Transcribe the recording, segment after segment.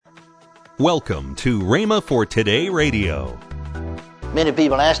Welcome to Rhema for Today Radio. Many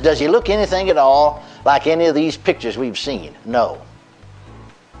people ask, does he look anything at all like any of these pictures we've seen? No.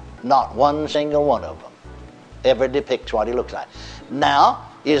 Not one single one of them ever depicts what he looks like.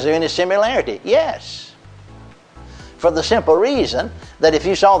 Now, is there any similarity? Yes. For the simple reason that if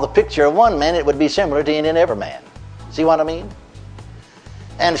you saw the picture of one man, it would be similar to any and every man. See what I mean?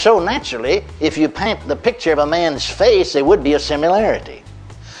 And so naturally, if you paint the picture of a man's face, there would be a similarity.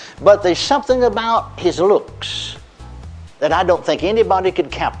 But there's something about his looks that I don't think anybody could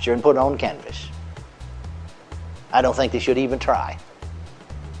capture and put on canvas. I don't think they should even try.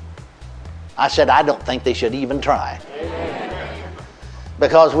 I said I don't think they should even try. Amen.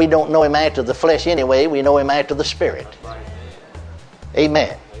 Because we don't know him after the flesh anyway, we know him after the spirit.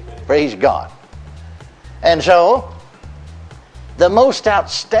 Amen. Praise God. And so, the most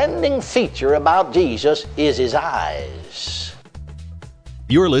outstanding feature about Jesus is his eyes.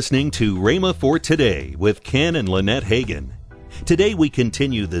 You're listening to Rhema for Today with Ken and Lynette Hagin. Today we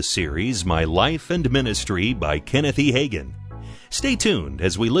continue this series, My Life and Ministry by Kenneth E. Hagin. Stay tuned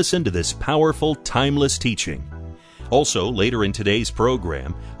as we listen to this powerful, timeless teaching. Also, later in today's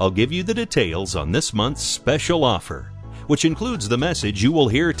program, I'll give you the details on this month's special offer, which includes the message you will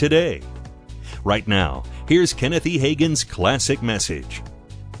hear today. Right now, here's Kenneth E. Hagin's classic message.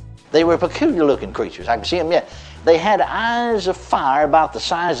 They were peculiar-looking creatures. I can see them yet. They had eyes of fire about the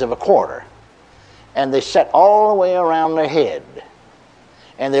size of a quarter, and they set all the way around their head.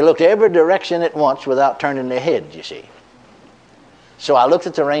 And they looked every direction at once without turning their head, you see. So I looked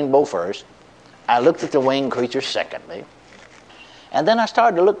at the rainbow first. I looked at the winged creature secondly. And then I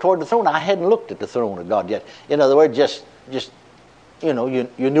started to look toward the throne. I hadn't looked at the throne of God yet. In other words, just you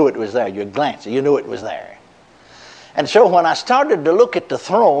knew it was there. You glanced, you knew it was there. And so when I started to look at the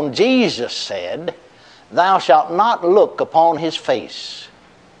throne, Jesus said, "Thou shalt not look upon his face."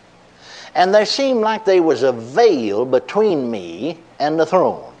 And there seemed like there was a veil between me and the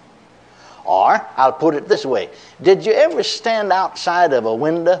throne. Or, I'll put it this way. Did you ever stand outside of a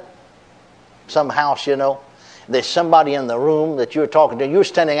window? Some house, there's somebody in the room that you're talking to. You're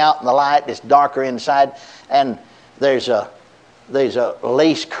standing out in the light. It's darker inside. And there's a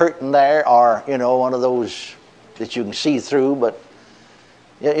lace curtain there, or, one of those that you can see through, but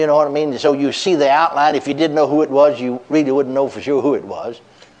you know what I mean? So you see the outline. If you didn't know who it was, you really wouldn't know for sure who it was.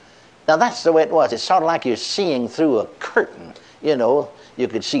 Now that's the way it was. It's sort of like you're seeing through a curtain. You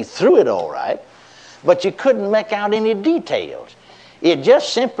could see through it all right, but you couldn't make out any details. It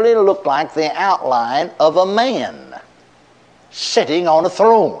just simply looked like the outline of a man sitting on a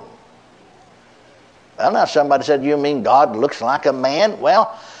throne. Well, now somebody said, you mean God looks like a man?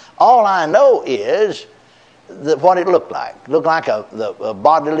 Well, all I know is what it looked like. It looked like the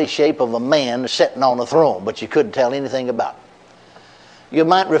bodily shape of a man sitting on a throne, but you couldn't tell anything about it. You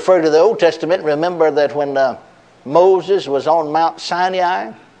might refer to the Old Testament. Remember that when Moses was on Mount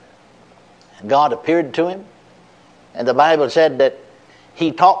Sinai, God appeared to him, and the Bible said that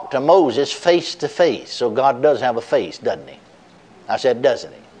he talked to Moses face to face. So God does have a face, doesn't he? I said,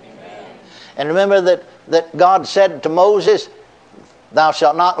 doesn't he? Amen. And remember that God said to Moses, "Thou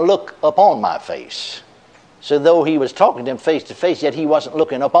shalt not look upon my face." So though he was talking to him face to face, yet he wasn't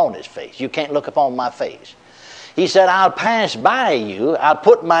looking upon his face. You can't look upon my face. He said, "I'll pass by you. I'll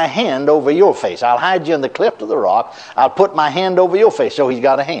put my hand over your face. I'll hide you in the cleft of the rock. I'll put my hand over your face." So he's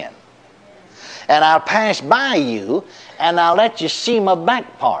got a hand. "And I'll pass by you, and I'll let you see my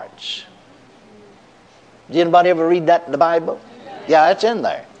back parts." Did anybody ever read that in the Bible? Yeah, it's in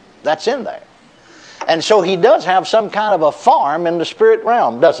there. That's in there. And so he does have some kind of a form in the spirit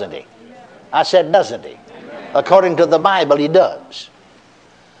realm, doesn't he? I said, doesn't he? According to the Bible, he does.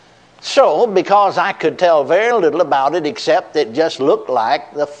 So, because I could tell very little about it except it just looked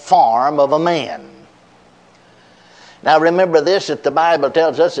like the form of a man. Now remember this, that the Bible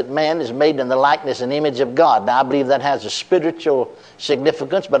tells us that man is made in the likeness and image of God. Now I believe that has a spiritual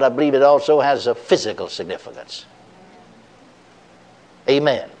significance, but I believe it also has a physical significance.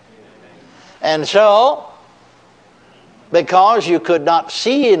 Amen. And so, because you could not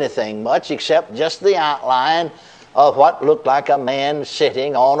see anything much except just the outline of what looked like a man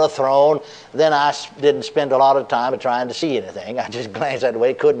sitting on a throne, then I didn't spend a lot of time trying to see anything. I just glanced that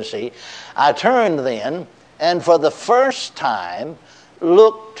way, couldn't see. I turned then, and for the first time,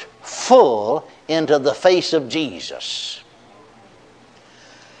 looked full into the face of Jesus.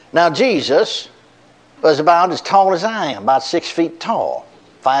 Now Jesus was about as tall as I am, about 6 feet tall.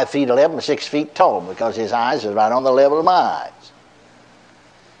 5 feet 11, 6 feet tall, because his eyes are right on the level of my eyes.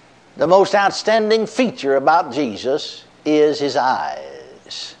 The most outstanding feature about Jesus is his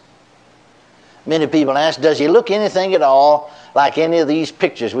eyes. Many people ask, does he look anything at all like any of these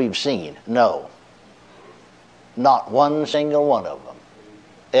pictures we've seen. No. Not one single one of them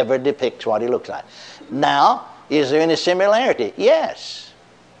ever depicts what he looks like. Now, is there any similarity? Yes.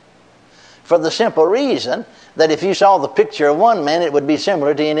 For the simple reason that if you saw the picture of one man, it would be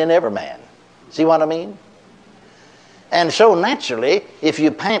similar to any and every man. See what I mean? And so naturally, if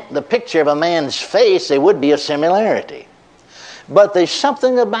you paint the picture of a man's face, there would be a similarity. But there's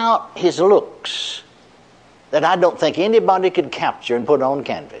something about his looks that I don't think anybody could capture and put on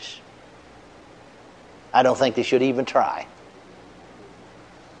canvas. I don't think they should even try.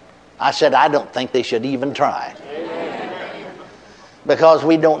 I said I don't think they should even try. Amen. Because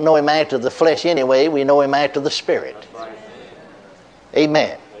we don't know him after the flesh anyway, we know him after the Spirit.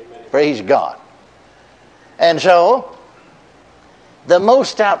 Amen. Praise God. And so, the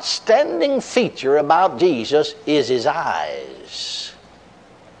most outstanding feature about Jesus is his eyes.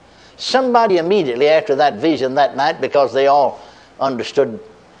 Somebody immediately after that vision that night, because they all understood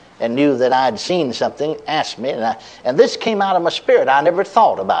and knew that I'd seen something, asked me, and this came out of my spirit. I never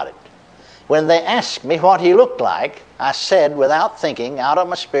thought about it. When they asked me what he looked like, I said, without thinking, out of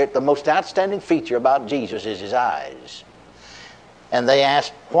my spirit, the most outstanding feature about Jesus is his eyes. And they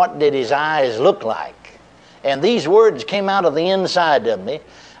asked, what did his eyes look like? And these words came out of the inside of me.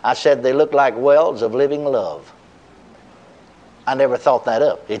 I said, they look like wells of living love. I never thought that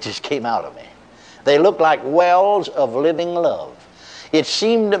up. It just came out of me. They look like wells of living love. It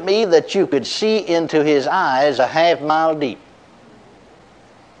seemed to me that you could see into his eyes a half mile deep.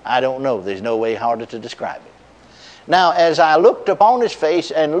 I don't know. There's no way harder to describe it. Now, as I looked upon his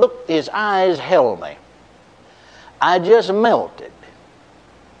face and looked, his eyes held me. I just melted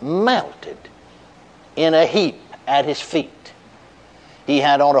in a heap at his feet. He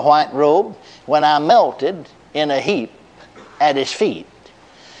had on a white robe. When I melted in a heap at his feet,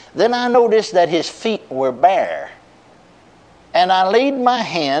 then I noticed that his feet were bare. And I laid my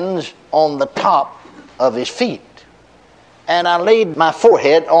hands on the top of his feet. And I laid my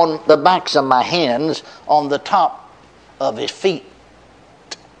forehead on the backs of my hands on the top of his feet.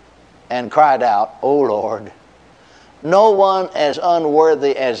 And cried out, "O Lord, no one as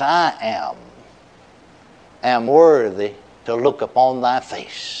unworthy as I am worthy to look upon thy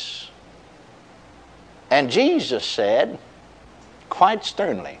face." And Jesus said, quite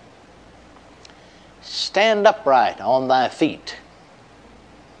sternly, "Stand upright on thy feet."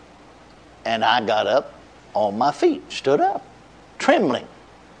 And I got up on my feet, stood up, trembling.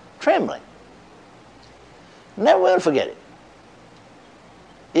 Never will forget it.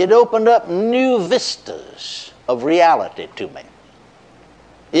 It opened up new vistas of reality to me.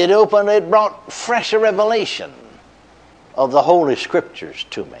 It brought fresh revelation of the Holy Scriptures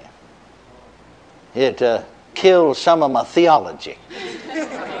to me. It killed some of my theology.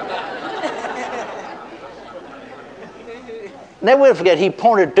 Never will forget, he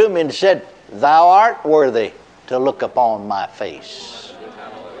pointed to me and said, "Thou art worthy to look upon my face."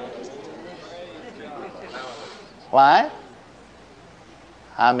 Why?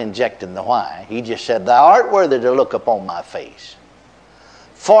 I'm injecting the why. He just said, "Thou art worthy to look upon my face.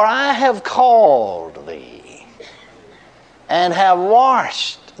 For I have called thee and have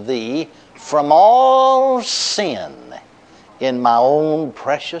washed thee from all sin in my own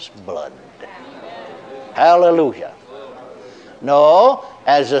precious blood." Hallelujah. No,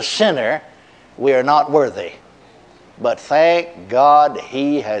 as a sinner, we are not worthy. But thank God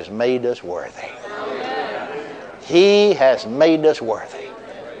he has made us worthy. He has made us worthy.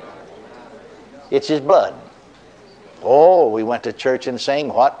 It's his blood. Oh, we went to church and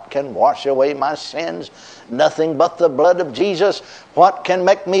sang, "What can wash away my sins? Nothing but the blood of Jesus. What can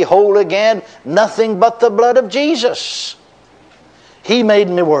make me whole again? Nothing but the blood of Jesus." He made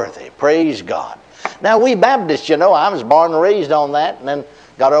me worthy. Praise God. Now, we Baptists, you know, I was born and raised on that, and then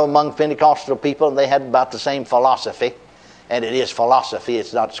got among Pentecostal people, and they had about the same philosophy. And it is philosophy,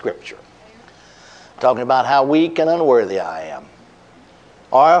 it's not Scripture. Talking about how weak and unworthy I am.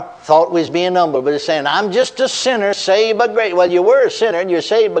 Or thought we was being humble, but it's saying, "I'm just a sinner, saved by grace." Well, you were a sinner, and you're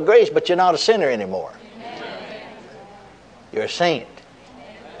saved by grace, but you're not a sinner anymore. You're a saint.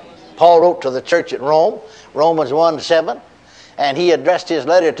 Paul wrote to the church at Rome, Romans 1:7, and he addressed his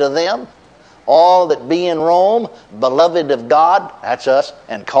letter to them, "All that be in Rome, beloved of God," that's us,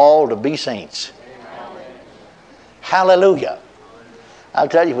 "and called to be saints." Amen. Hallelujah. I'll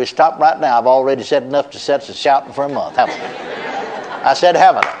tell you, if we stop right now, I've already said enough to set us shouting for a month, haven't I? I said,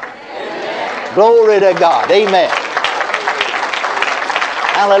 haven't I? Amen. Glory to God. Amen.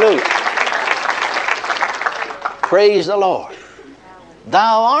 Hallelujah. Praise the Lord.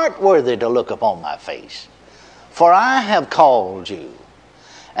 "Thou art worthy to look upon my face, for I have called you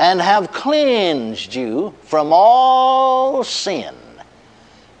and have cleansed you from all sin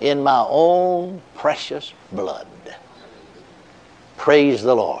in my own precious blood. Praise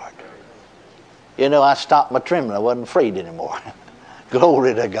the Lord. You know, I stopped my trembling. I wasn't afraid anymore.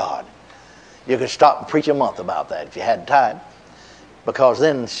 Glory to God. You could stop and preach a month about that if you had time, because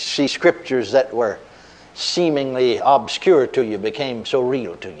then see, scriptures that were seemingly obscure to you became so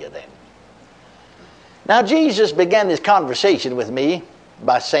real to you then. Now Jesus began his conversation with me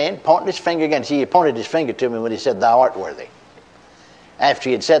by saying, pointing his finger again. See, he pointed his finger to me when he said, "Thou art worthy." After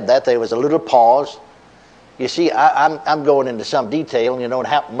he had said that, there was a little pause. You see, I'm going into some detail, and you know, it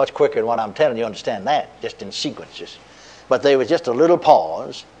happened much quicker than what I'm telling you. Understand that, just in sequences. But there was just a little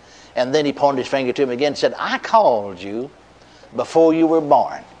pause, and then he pointed his finger to me again and said, "I called you before you were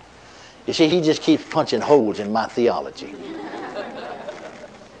born." You see, he just keeps punching holes in my theology.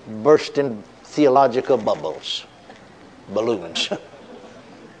 Bursting theological bubbles, balloons.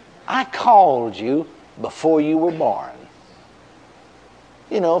 I called you before you were born.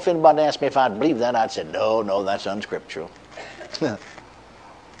 You know, if anybody asked me if I'd believe that, I'd say, no, that's unscriptural.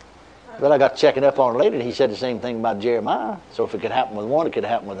 But I got checking up on it later, and he said the same thing about Jeremiah. So if it could happen with one, it could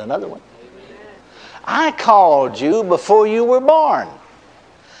happen with another one. I called you before you were born.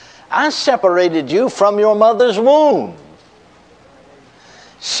 I separated you from your mother's womb.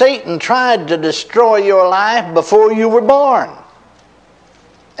 Satan tried to destroy your life before you were born,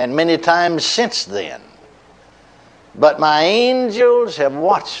 and many times since then. But my angels have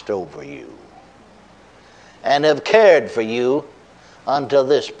watched over you and have cared for you until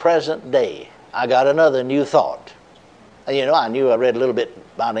this present day. I got another new thought. You know, I read a little bit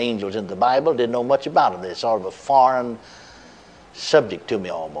about angels in the Bible, didn't know much about them. It's sort of a foreign subject to me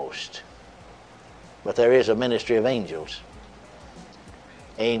almost. But there is a ministry of angels.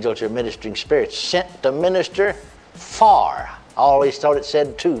 Angels are ministering spirits sent to minister for. I always thought it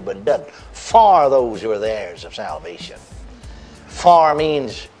said to, but it doesn't. For those who are the heirs of salvation. For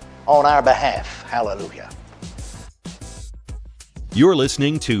means on our behalf. Hallelujah. You're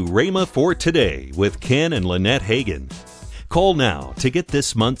listening to Rhema for Today with Ken and Lynette Hagin. Call now to get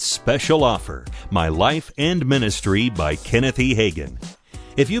this month's special offer, My Life and Ministry by Kenneth E. Hagin.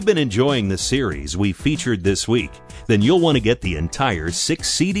 If you've been enjoying the series we featured this week, then you'll want to get the entire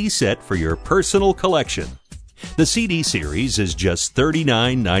 6-CD set for your personal collection. The CD series is just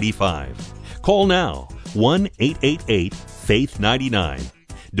 $39.95. Call now, 1-888-FAITH-99.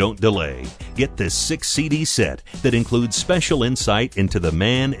 Don't delay. Get this 6-CD set that includes special insight into the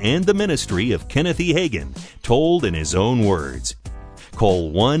man and the ministry of Kenneth E. Hagin, told in his own words.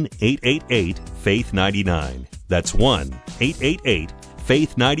 Call 1-888-FAITH-99. That's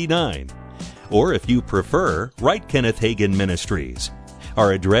 1-888-FAITH-99. Or if you prefer, write Kenneth Hagin Ministries.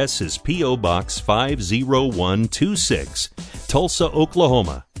 Our address is P.O. Box 50126, Tulsa,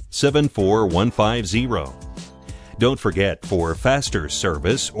 Oklahoma, 74150. Don't forget, for faster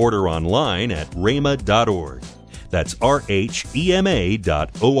service, order online at rhema.org. That's RHEMA.org.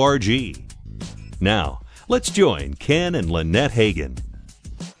 Now, let's join Ken and Lynette Hagin.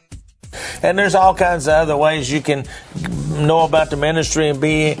 And there's all kinds of other ways you can know about the ministry and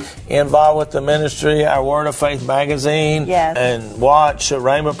be involved with the ministry. Our Word of Faith magazine. Yes. And watch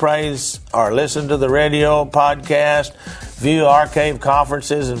Rhema Praise or listen to the radio podcast, view archive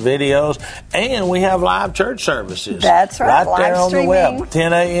conferences and videos. And we have live church services. That's right. Right there live on streaming. the web.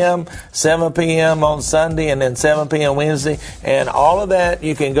 10 a.m., 7 p.m. on Sunday, and then 7 p.m. Wednesday. And all of that,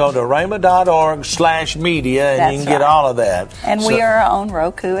 you can go to rhema.org/media, and That's you can get right. all of that. And we are on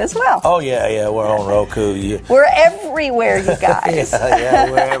Roku as well. Oh, yeah, we're on Roku. We're everywhere, you guys.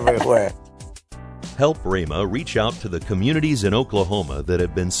 Yeah, we're everywhere. Help Rhema reach out to the communities in Oklahoma that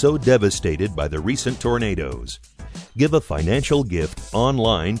have been so devastated by the recent tornadoes. Give a financial gift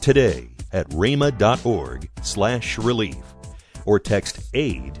online today at rhema.org/relief or text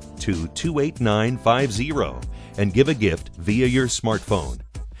AID to 28950 and give a gift via your smartphone.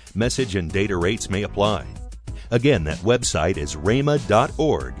 Message and data rates may apply. Again, that website is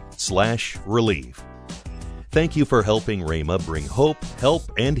rhema.org/relief. Thank you for helping Rhema bring hope,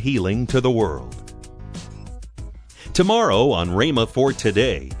 help, and healing to the world. Tomorrow on Rhema for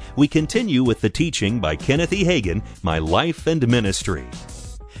Today, we continue with the teaching by Kenneth E. Hagin, My Life and Ministry.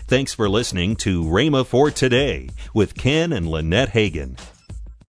 Thanks for listening to Rhema for Today with Ken and Lynette Hagin.